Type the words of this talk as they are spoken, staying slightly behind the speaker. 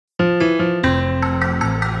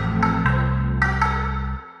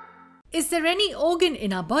there any organ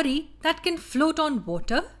in our body that can float on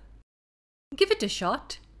water? Give it a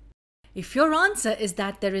shot. If your answer is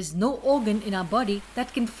that there is no organ in our body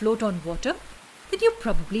that can float on water, then you're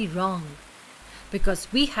probably wrong. Because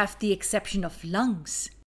we have the exception of lungs.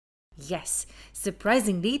 Yes,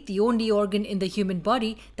 surprisingly, the only organ in the human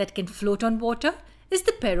body that can float on water is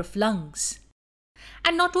the pair of lungs.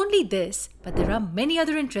 And not only this, but there are many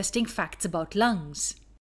other interesting facts about lungs.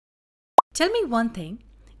 Tell me one thing,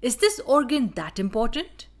 is this organ that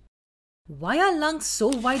important? Why are lungs so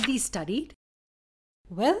widely studied?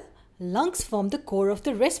 Well, lungs form the core of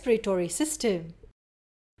the respiratory system.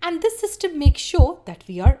 And this system makes sure that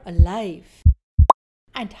we are alive.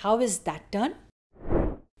 And how is that done?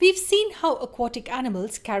 We've seen how aquatic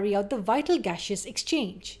animals carry out the vital gaseous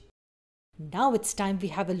exchange. Now it's time we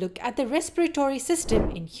have a look at the respiratory system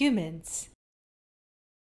in humans.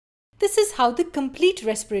 This is how the complete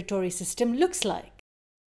respiratory system looks like.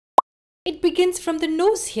 It begins from the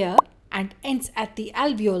nose here and ends at the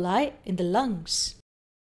alveoli in the lungs.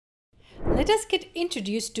 Let us get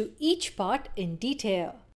introduced to each part in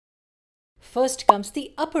detail. First comes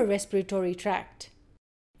the upper respiratory tract.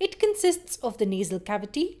 It consists of the nasal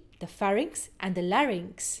cavity, the pharynx and the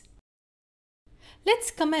larynx.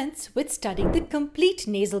 Let's commence with studying the complete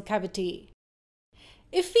nasal cavity.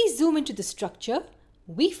 If we zoom into the structure,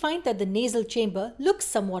 we find that the nasal chamber looks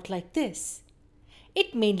somewhat like this.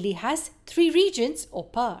 It mainly has 3 regions or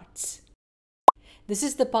parts. This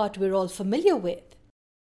is the part we're all familiar with,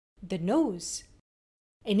 the nose.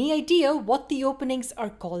 Any idea what the openings are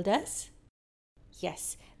called as?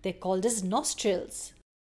 Yes, they're called as nostrils.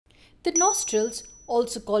 The nostrils,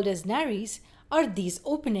 also called as nares, are these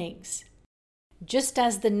openings. Just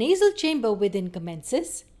as the nasal chamber within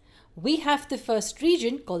commences, we have the first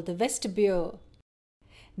region called the vestibule.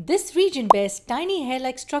 This region bears tiny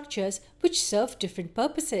hair-like structures which serve different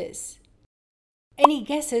purposes. Any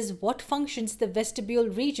guesses what functions the vestibule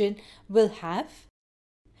region will have?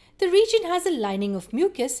 The region has a lining of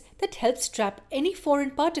mucus that helps trap any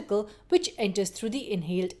foreign particle which enters through the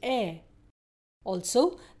inhaled air.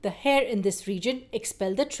 Also, the hair in this region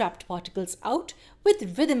expel the trapped particles out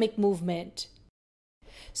with rhythmic movement.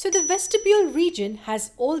 So the vestibule region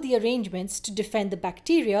has all the arrangements to defend the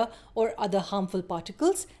bacteria or other harmful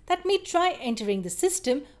particles that may try entering the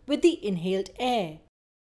system with the inhaled air.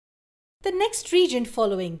 The next region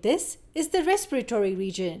following this is the respiratory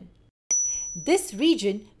region. This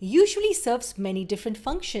region usually serves many different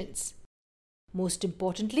functions. Most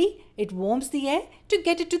importantly, it warms the air to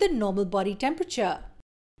get it to the normal body temperature.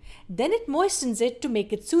 Then it moistens it to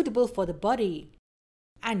make it suitable for the body.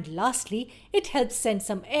 And lastly, it helps send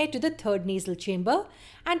some air to the third nasal chamber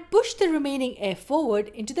and push the remaining air forward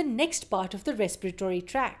into the next part of the respiratory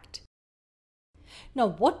tract. Now,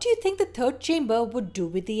 what do you think the third chamber would do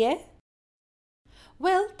with the air?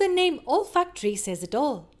 Well, the name olfactory says it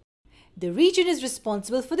all. The region is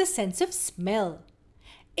responsible for the sense of smell.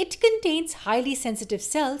 It contains highly sensitive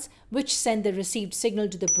cells which send the received signal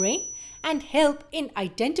to the brain and help in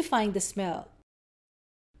identifying the smell.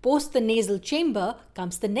 Post the nasal chamber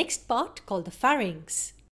comes the next part called the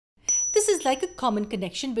pharynx. This is like a common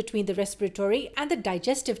connection between the respiratory and the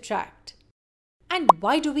digestive tract. And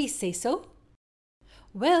why do we say so?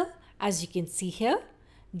 Well, as you can see here,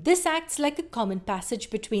 this acts like a common passage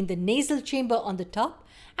between the nasal chamber on the top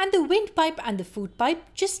and the windpipe and the food pipe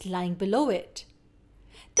just lying below it.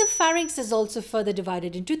 The pharynx is also further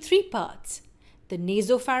divided into 3 parts. The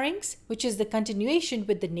nasopharynx, which is the continuation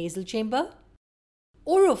with the nasal chamber.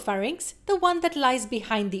 Oropharynx, the one that lies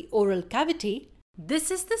behind the oral cavity. This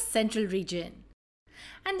is the central region.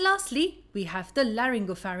 And lastly, we have the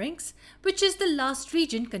laryngopharynx, which is the last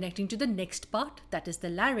region connecting to the next part, that is the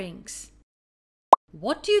larynx.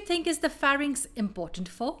 What do you think is the pharynx important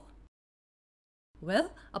for?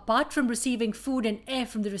 Well, apart from receiving food and air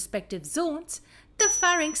from the respective zones, the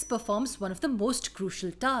pharynx performs one of the most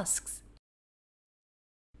crucial tasks.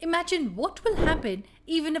 Imagine what will happen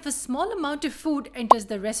even if a small amount of food enters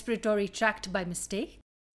the respiratory tract by mistake.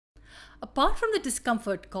 Apart from the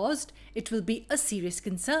discomfort caused, it will be a serious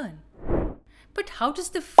concern. But how does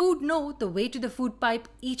the food know the way to the food pipe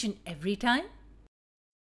each and every time?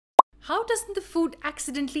 How doesn't the food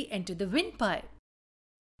accidentally enter the windpipe?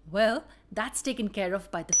 Well, that's taken care of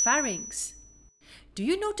by the pharynx. Do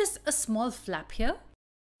you notice a small flap here?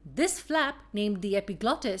 This flap, named the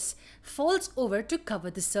epiglottis, falls over to cover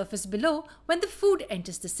the surface below when the food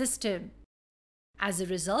enters the system. As a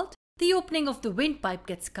result, the opening of the windpipe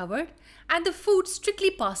gets covered and the food strictly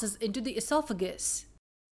passes into the esophagus.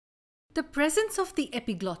 The presence of the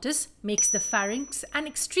epiglottis makes the pharynx an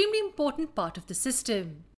extremely important part of the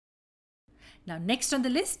system. Now next on the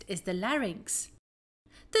list is the larynx.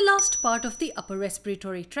 The last part of the upper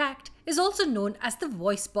respiratory tract is also known as the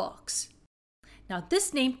voice box. Now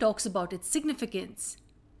this name talks about its significance.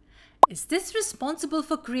 Is this responsible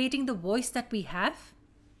for creating the voice that we have?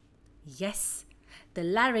 Yes, the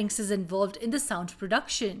larynx is involved in the sound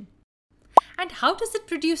production. And how does it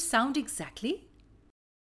produce sound exactly?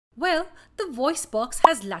 Well, the voice box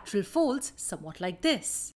has lateral folds somewhat like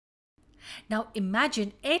this. Now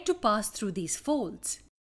imagine air to pass through these folds.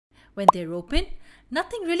 When they're open,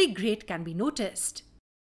 nothing really great can be noticed.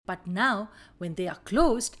 But now, when they are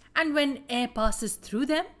closed and when air passes through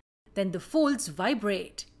them, then the folds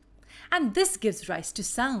vibrate. And this gives rise to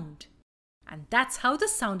sound. And that's how the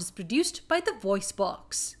sound is produced by the voice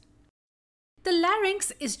box. The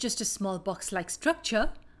larynx is just a small box-like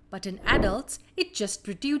structure, but in adults, it just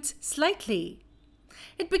protrudes slightly.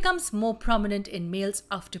 It becomes more prominent in males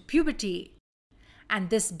after puberty. And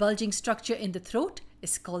this bulging structure in the throat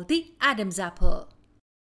is called the Adam's apple.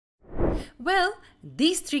 Well,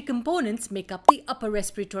 these three components make up the upper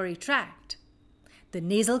respiratory tract: the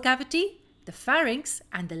nasal cavity, the pharynx,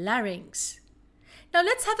 and the larynx. Now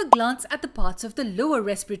let's have a glance at the parts of the lower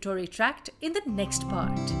respiratory tract in the next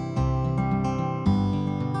part.